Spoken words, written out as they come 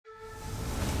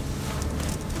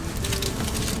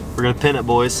We're gonna pin it,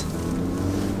 boys.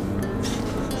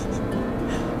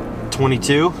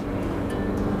 22.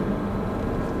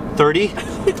 30.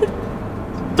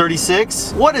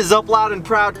 36. What is up, loud and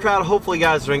proud crowd? Hopefully you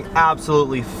guys are doing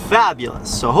absolutely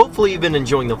fabulous. So hopefully you've been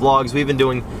enjoying the vlogs. We've been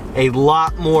doing a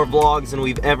lot more vlogs than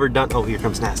we've ever done. Oh, here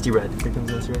comes Nasty Red. Here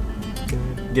comes Nasty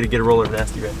Red. Get a roller of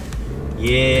Nasty Red.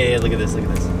 Yeah, look at this, look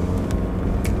at this.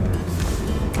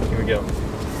 Here we go.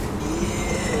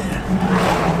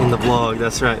 Yeah. In the vlog,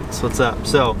 that's right. That's what's up.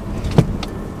 So,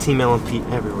 Team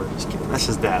LNP everywhere. Just kidding. That's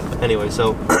just dad. But anyway,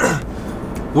 so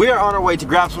we are on our way to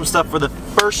grab some stuff for the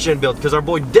first gen build because our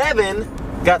boy Devin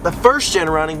got the first gen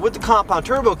running with the compound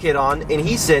turbo kit on, and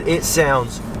he said it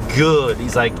sounds good.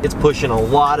 He's like, it's pushing a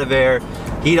lot of air.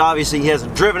 He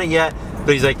hasn't driven it yet,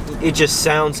 but he's like, it just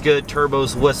sounds good.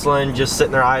 Turbo's whistling, just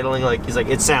sitting there idling. Like, he's like,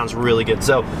 it sounds really good.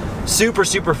 So super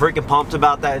freaking pumped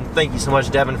about that, and thank you so much,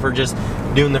 Devin, for just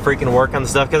doing the freaking work on the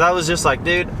stuff, because I was just like,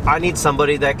 dude, I need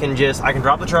somebody that can just, I can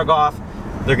drop the truck off,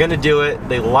 they're gonna do it,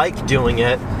 they like doing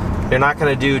it, they're not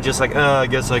gonna do just like, oh, I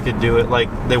guess I could do it. Like,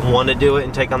 they want to do it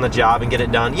and take on the job and get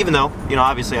it done, even though, you know,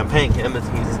 obviously I'm paying him.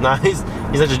 He's not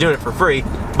just doing it for free,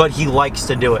 but he likes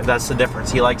to do it. That's the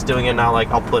difference. He likes doing it, not like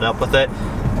I'll put up with it.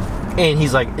 And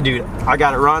he's like, dude, I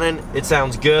got it running, it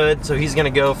sounds good. So he's gonna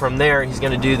go from there, he's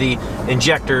gonna do the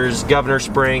injectors, governor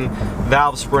spring,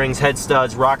 valve springs, head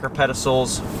studs, rocker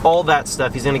pedestals, all that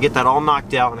stuff. He's gonna get that all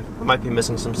knocked out, and I might be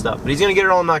missing some stuff, but he's gonna get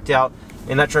it all knocked out,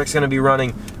 and that truck's gonna be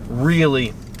running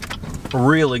really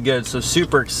good. So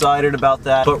super excited about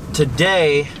that. But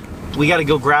today, we gotta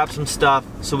go grab some stuff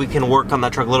so we can work on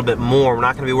that truck a little bit more. We're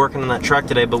not gonna be working on that truck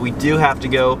today, but we do have to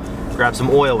go grab some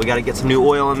oil. We got to get some new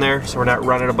oil in there, so we're not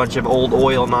running a bunch of old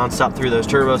oil nonstop through those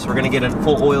turbos. So we're going to get a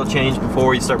full oil change before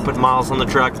we start putting miles on the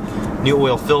truck. New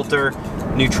oil filter,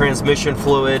 new transmission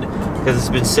fluid, because it's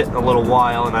been sitting a little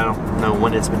while and I don't know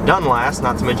when it's been done last.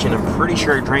 Not to mention, I'm pretty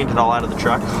sure I drained it all out of the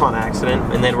truck on accident.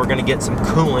 And then we're going to get some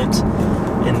coolant.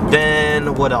 And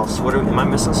then what else? Am I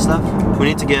missing stuff? We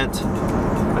need to get,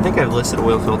 I think I've listed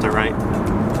oil filter, right?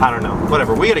 I don't know,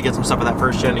 whatever. We gotta get some stuff with that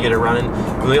first gen to get it running.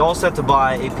 And we also have to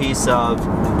buy a piece of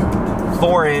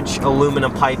 4-inch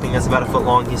aluminum piping that's about 1 foot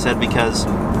long, he said, because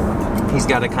he's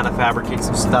got to kind of fabricate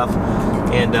some stuff.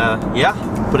 And yeah,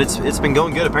 but it's been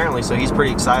going good apparently, so he's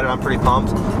pretty excited. I'm pretty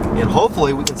pumped. And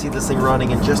hopefully we can see this thing running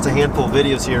in just a handful of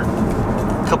videos here,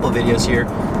 a couple of videos here.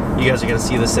 You guys are gonna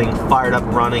see this thing fired up,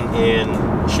 running,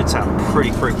 and should sound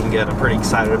pretty freaking good. I'm pretty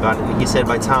excited about it. And he said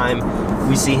by the time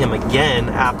we see him again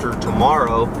after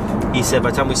tomorrow, he said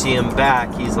by the time we see him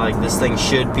back, he's like, this thing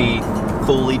should be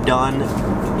fully done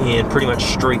and pretty much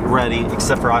straight ready,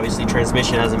 except for obviously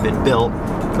transmission hasn't been built.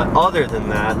 But other than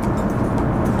that,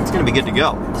 it's gonna be good to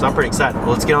go. So I'm pretty excited.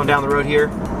 Well, let's get on down the road here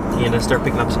and start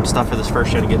picking up some stuff for this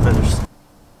first gen to get finished.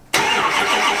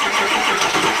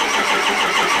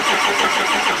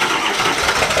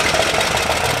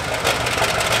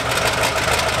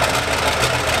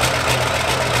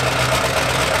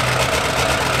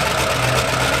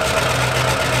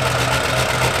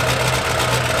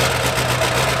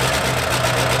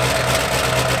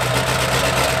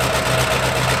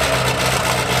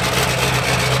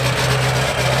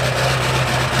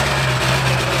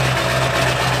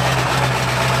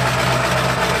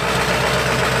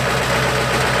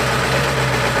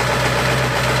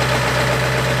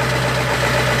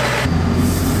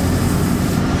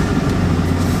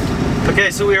 Okay,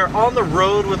 so we are on the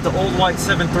road with the old white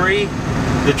 7.3,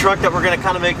 the truck that we're going to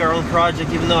kind of make our own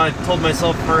project, even though I told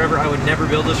myself forever I would never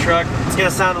build this truck. It's going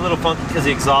to sound a little funky because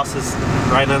the exhaust is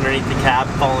right underneath the cab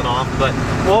falling off, but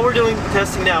what we're doing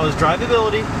testing now is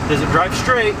drivability. Does it drive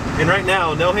straight? And right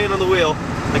now, no hand on the wheel,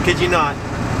 I kid you not,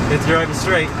 it's driving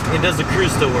straight, and does the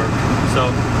cruise still work?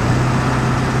 So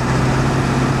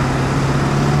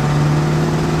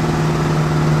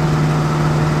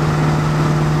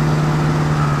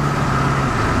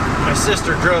my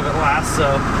sister drove it last,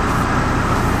 so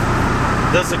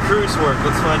does the cruise work?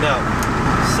 Let's find out.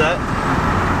 Set.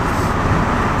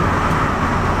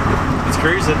 It's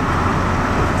cruising.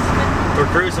 We're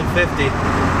cruising 50.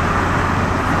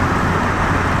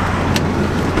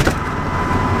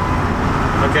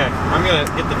 Okay, I'm gonna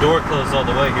get the door closed all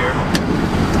the way here.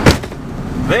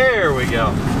 There we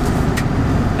go.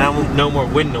 Now no more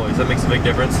wind noise. That makes a big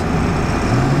difference.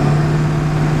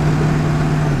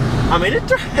 I mean,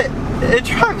 it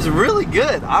drives really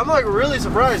good. I'm like really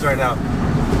surprised right now.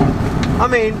 I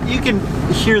mean, you can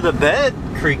hear the bed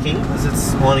creaking as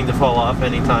it's wanting to fall off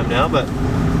anytime now, but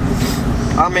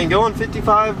I mean, going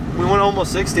 55, we went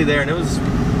almost 60 there, and it's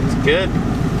good.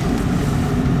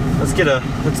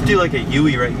 Let's do like a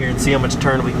U-E right here and see how much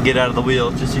turn we can get out of the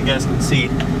wheel, just so you guys can see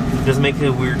Doesn't make any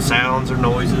weird sounds or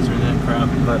noises or that crap,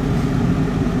 but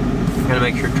gotta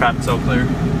make sure track's all clear.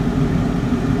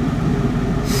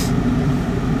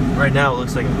 Right now it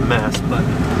looks like a mess, but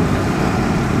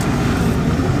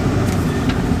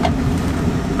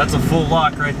that's a full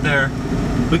lock right there.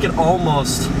 We can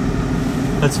almost,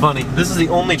 that's funny, this is the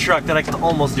only truck that I can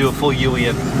almost do a full UE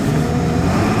in.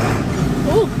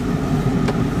 Ooh.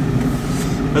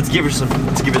 Let's give her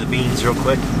the beans real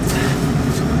quick.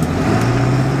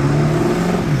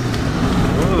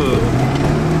 Ooh.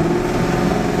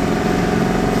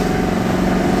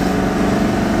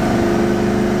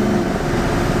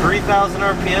 3,000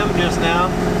 RPM just now.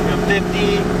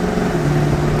 50,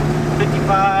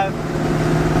 55,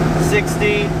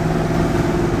 60.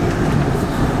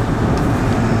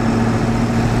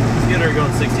 Let's get her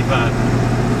going 65.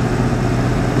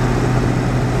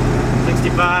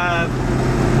 65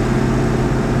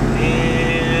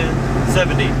 and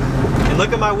 70. And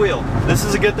look at my wheel. This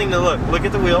is a good thing to look. Look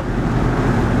at the wheel.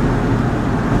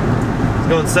 It's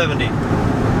going 70.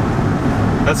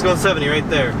 That's going 70 right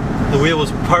there. The wheel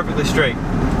was perfectly straight.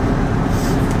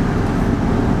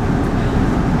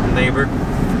 Neighbor.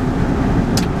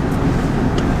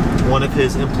 One of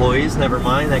his employees, never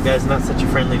mind. That guy's not such a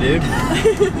friendly dude.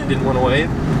 Didn't want to wave.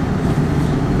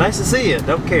 Nice to see you.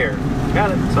 Don't care.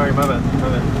 Got it. Sorry, my bad. My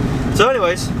bad. So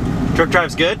anyways, truck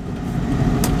drives good.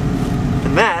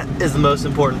 And that is the most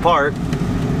important part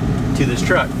to this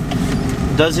truck.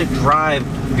 Does it drive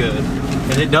good?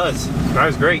 And it does. It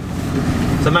drives great.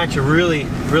 So I'm actually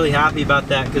really happy about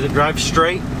that because it drives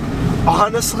straight.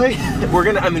 Honestly, we're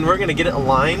gonna get it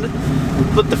aligned,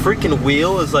 but the freaking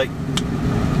wheel is like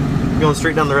going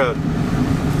straight down the road.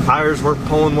 Tires weren't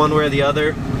pulling one way or the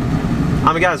other.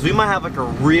 I mean, guys, we might have like a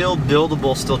real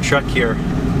buildable still truck here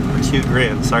for 2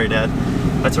 grand. Sorry, Dad.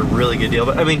 That's a really good deal.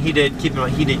 But I mean, he did, keep in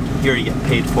mind, he already get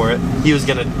paid for it. He was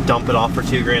gonna dump it off for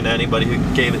 2 grand to anybody who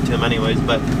gave it to him anyways,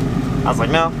 but I was like,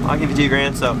 no, I'll give you 2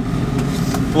 grand. So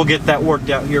we'll get that worked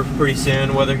out here pretty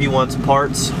soon, whether he wants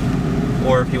parts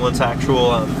or if he wants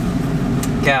actual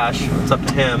cash. It's up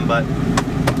to him. But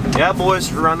yeah,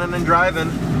 boys, running and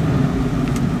driving.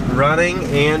 Running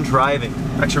and driving.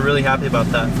 Actually really happy about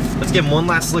that. Let's give him one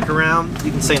last look around.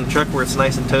 You can stay in the truck where it's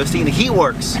nice and toasty, and the heat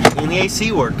works, and the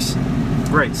AC works.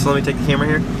 Great, so let me take the camera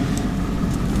here.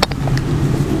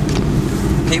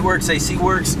 Heat works, AC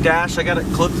works, dash, I got it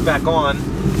clipped back on.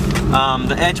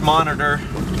 The edge monitor,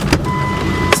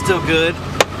 still good.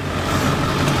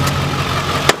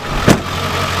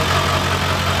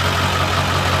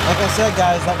 Like I said,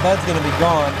 guys, that bed's gonna be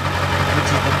gone, which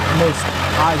is the most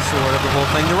eyesore of the whole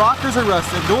thing. The rockers are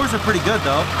rusted. Doors are pretty good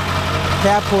though.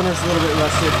 Cab corner's a little bit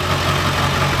rusted.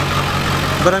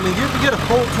 But I mean, you can get a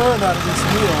full turn out of these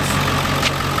wheels.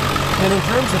 And in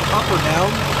terms of up or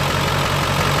down,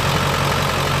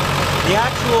 the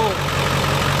actual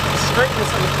straightness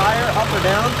of the tire, up or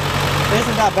down,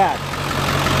 isn't that bad.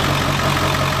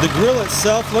 The grill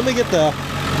itself, let me get the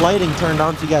lighting turned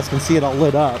on so you guys can see it all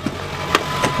lit up.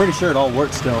 I'm pretty sure it all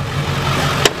works still.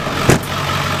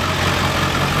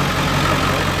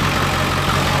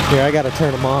 Here, I gotta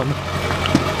turn them on.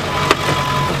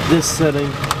 This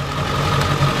setting.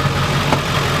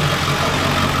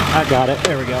 I got it.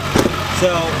 There we go.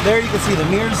 So there you can see the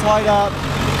mirrors light up.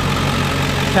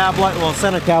 Cab light. Well,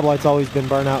 center cab light's always been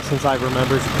burnt out since I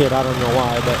remember as a kid. I don't know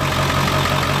why,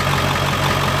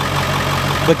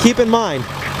 but keep in mind,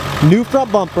 new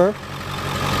front bumper.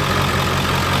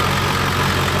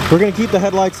 We're gonna keep the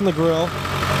headlights in the grill.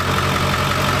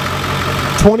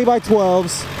 20 by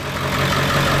 12s.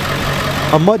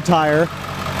 A mud tire,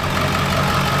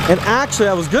 and actually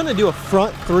I was gonna do a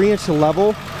front 3-inch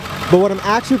level, but what I'm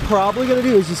actually probably gonna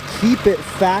do is just keep it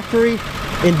factory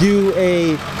and do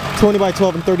a 20 by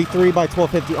 12 and 33 by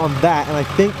 1250 on that, and I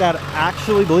think that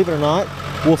actually, believe it or not,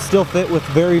 will still fit with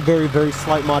very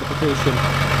slight modification.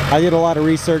 I did a lot of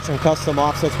research on Custom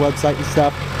Offsets website and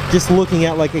stuff, just looking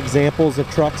at like examples of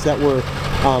trucks that were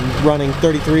running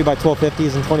 33 by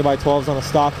 1250s and 20 by 12s on a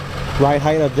stock ride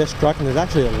height of this truck, and there's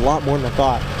actually a lot more than I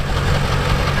thought.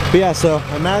 But yeah, so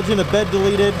imagine a bed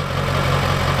deleted,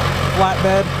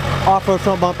 flatbed, off-road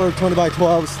front bumper, 20 by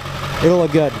 12s. It'll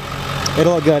look good.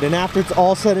 It'll look good. And after it's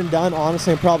all said and done,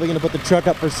 honestly, I'm probably gonna put the truck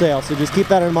up for sale. So just keep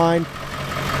that in mind.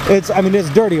 I mean, it's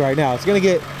dirty right now. It's gonna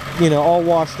get, you know, all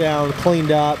washed down,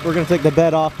 cleaned up. We're gonna take the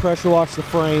bed off, pressure wash the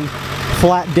frame,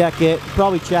 flat deck it,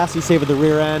 probably chassis save at the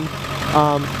rear end.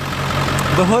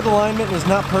 The hood alignment is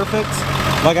not perfect.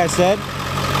 Like I said,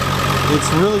 it's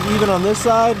really even on this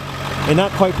side and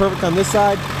not quite perfect on this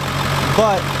side,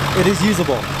 but it is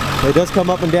usable. It does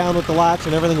come up and down with the latch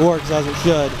and everything works as it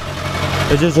should.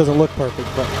 It just doesn't look perfect,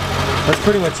 but that's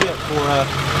pretty much it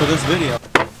for this video.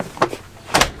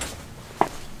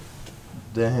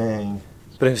 Dang.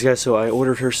 But anyways guys, so I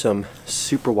ordered her some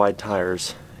super wide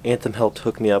tires. Anthem helped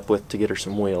hook me up with to get her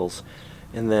some wheels.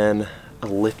 And then a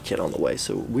lift kit on the way.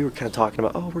 So we were kind of talking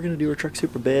about, oh, we're going to do her truck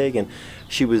super big. And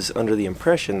she was under the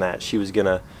impression that she was going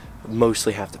to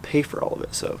mostly have to pay for all of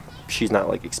it. So she's not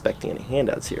like expecting any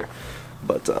handouts here.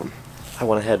 But I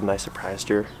went ahead and I surprised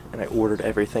her. And I ordered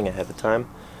everything ahead of time.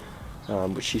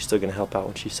 But she's still going to help out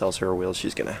when she sells her wheels.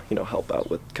 She's going to, you know, help out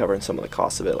with covering some of the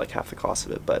cost of it, like half the cost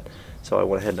of it. But so I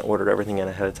went ahead and ordered everything in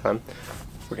ahead of time.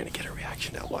 We're going to get a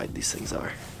reaction to how wide these things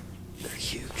are. They're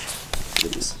huge. Look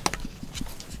at this.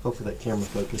 Hopefully that camera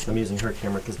focused. I'm using her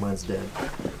camera because mine's dead.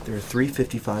 They're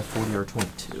 355, 40, or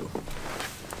 22.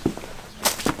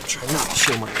 Try not to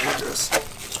show my address.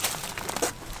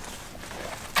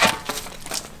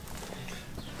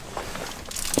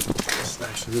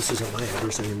 Actually, this isn't my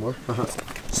address anymore.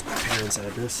 It's my parents'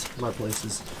 address. My place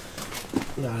is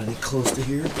not any close to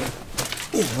here, but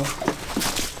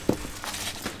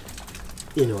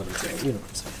you know what I'm saying. You know what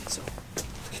I'm saying. So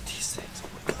look at these things. Oh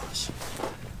my gosh,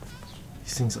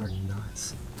 these things are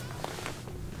nuts.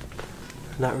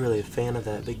 Not really a fan of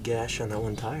that big gash on that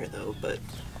one tire though, but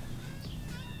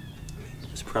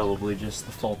it's probably just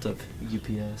the fault of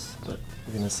UPS. But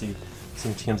we're gonna see. As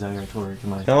soon as she comes out here, I told her,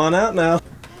 come on out now.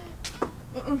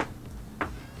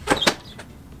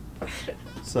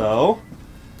 So,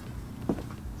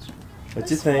 what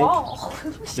do you think?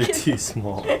 They're too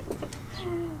small. Are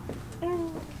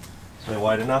they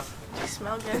wide enough? They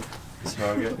smell good. They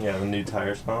smell good? Yeah, the new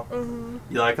tires smell?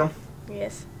 You like them?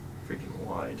 Yes. Freaking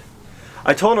wide.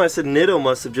 I told him, I said Nitto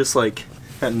must have just like,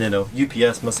 not Nitto,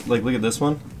 UPS must have, like, look at this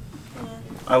one. Yeah.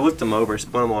 I looked them over,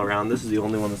 spun them all around. This is the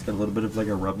only one that's got a little bit of like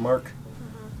a rub mark,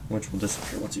 which will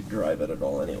disappear once you drive it at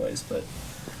all anyways, but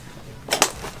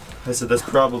I said that's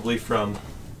probably from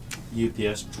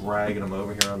UPS dragging them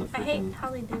over here on the freaking, I hate how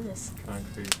they do this.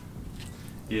 Concrete.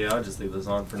 Yeah, I'll just leave this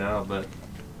on for now, but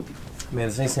man,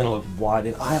 this thing's gonna look wide.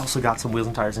 And I also got some wheels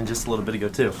and tires in just a little bit ago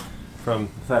too, from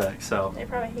FedEx. So they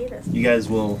probably hate us. You guys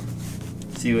will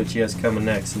see what she has coming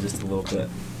next in just a little bit.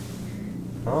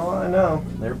 Oh, I know,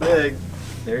 they're big,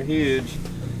 they're huge.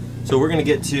 So we're gonna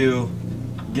get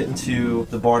into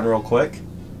the barn real quick.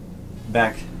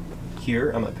 Back here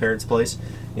at my parents' place,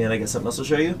 and I got something else to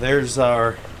show you. There's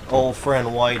our old friend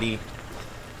Whitey.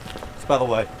 So by the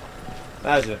way,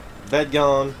 imagine bed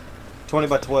gone, 20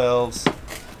 by 12s,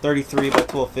 33 by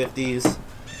 1250s.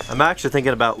 I'm actually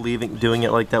thinking about doing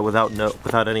it like that without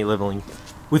any leveling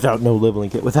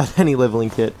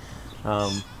kit.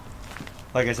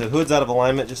 Like I said, hood's out of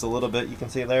alignment just a little bit. You can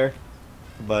see there,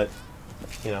 but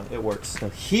you know it works. So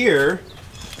here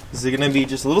is going to be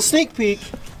just a little sneak peek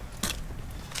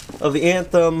of the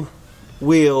Anthem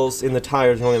wheels in the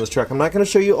tires going in this truck. I'm not going to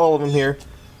show you all of them here.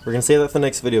 We're going to save that for the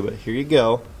next video, but here you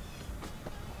go.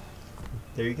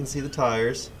 There you can see the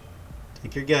tires.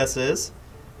 Take your guesses.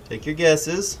 Take your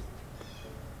guesses.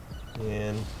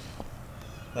 And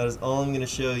that is all I'm going to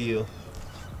show you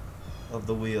of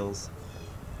the wheels.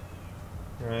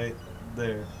 Right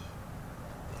there.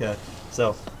 Okay,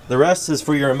 so the rest is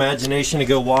for your imagination to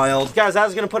go wild. Guys, I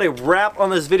was going to put a wrap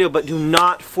on this video, but do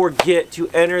not forget to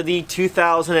enter the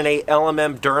 2008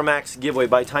 LMM Duramax giveaway.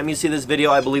 By the time you see this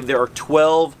video, I believe there are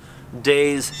 12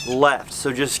 days left.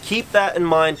 So just keep that in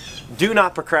mind. Do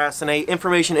not procrastinate.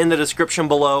 Information in the description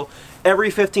below.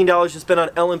 Every $15 you spend on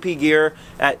LNP Gear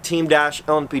at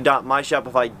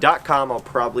team-lnp.myshopify.com, I'll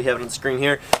probably have it on the screen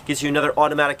here, gives you another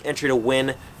automatic entry to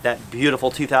win that beautiful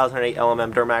 2008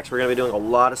 LMM Duramax. We're going to be doing a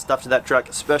lot of stuff to that truck,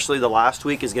 especially the last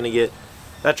week is going to get,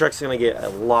 that truck's going to get a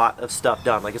lot of stuff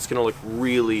done. Like, it's going to look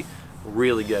really,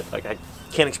 really good. Like, I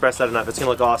can't express that enough. It's going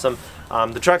to look awesome.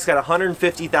 The truck's got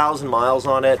 150,000 miles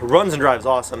on it. It runs and drives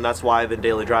awesome. That's why I've been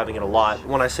daily driving it a lot.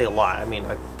 When I say a lot, I mean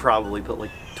I probably put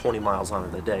like 20 miles on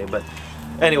it a day. But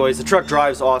anyways, the truck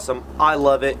drives awesome. I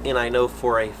love it, and I know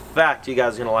for a fact you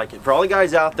guys are going to like it. For all the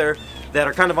guys out there that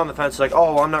are kind of on the fence, like,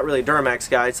 oh, well, I'm not really a Duramax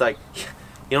guy, it's like,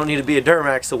 you don't need to be a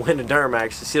Duramax to win a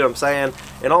Duramax. You see what I'm saying?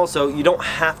 And also, you don't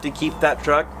have to keep that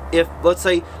truck. If, let's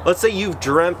say you've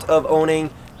dreamt of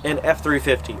owning an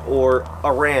F350 or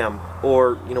a Ram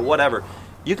or, you know, whatever.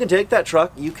 You can take that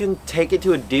truck, you can take it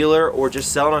to a dealer or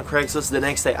just sell it on Craigslist the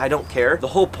next day. I don't care. The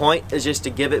whole point is just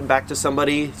to give it back to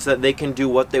somebody so that they can do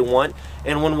what they want.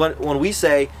 And when we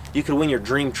say you can win your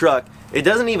dream truck, it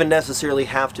doesn't even necessarily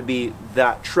have to be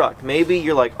that truck. Maybe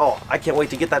you're like, oh, I can't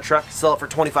wait to get that truck, sell it for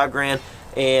 25 grand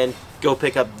and go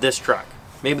pick up this truck.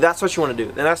 Maybe that's what you want to do.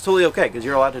 And that's totally okay because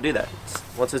you're allowed to do that.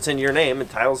 Once it's in your name and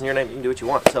title's in your name, you can do what you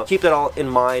want. So keep that all in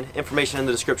mind. Information in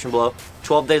the description below.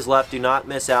 12 days left. Do not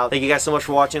miss out. Thank you guys so much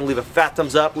for watching. Leave a fat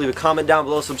thumbs up. Leave a comment down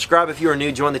below. Subscribe if you are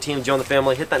new. Join the team. Join the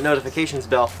family. Hit that notifications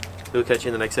bell. We'll catch you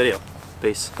in the next video.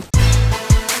 Peace.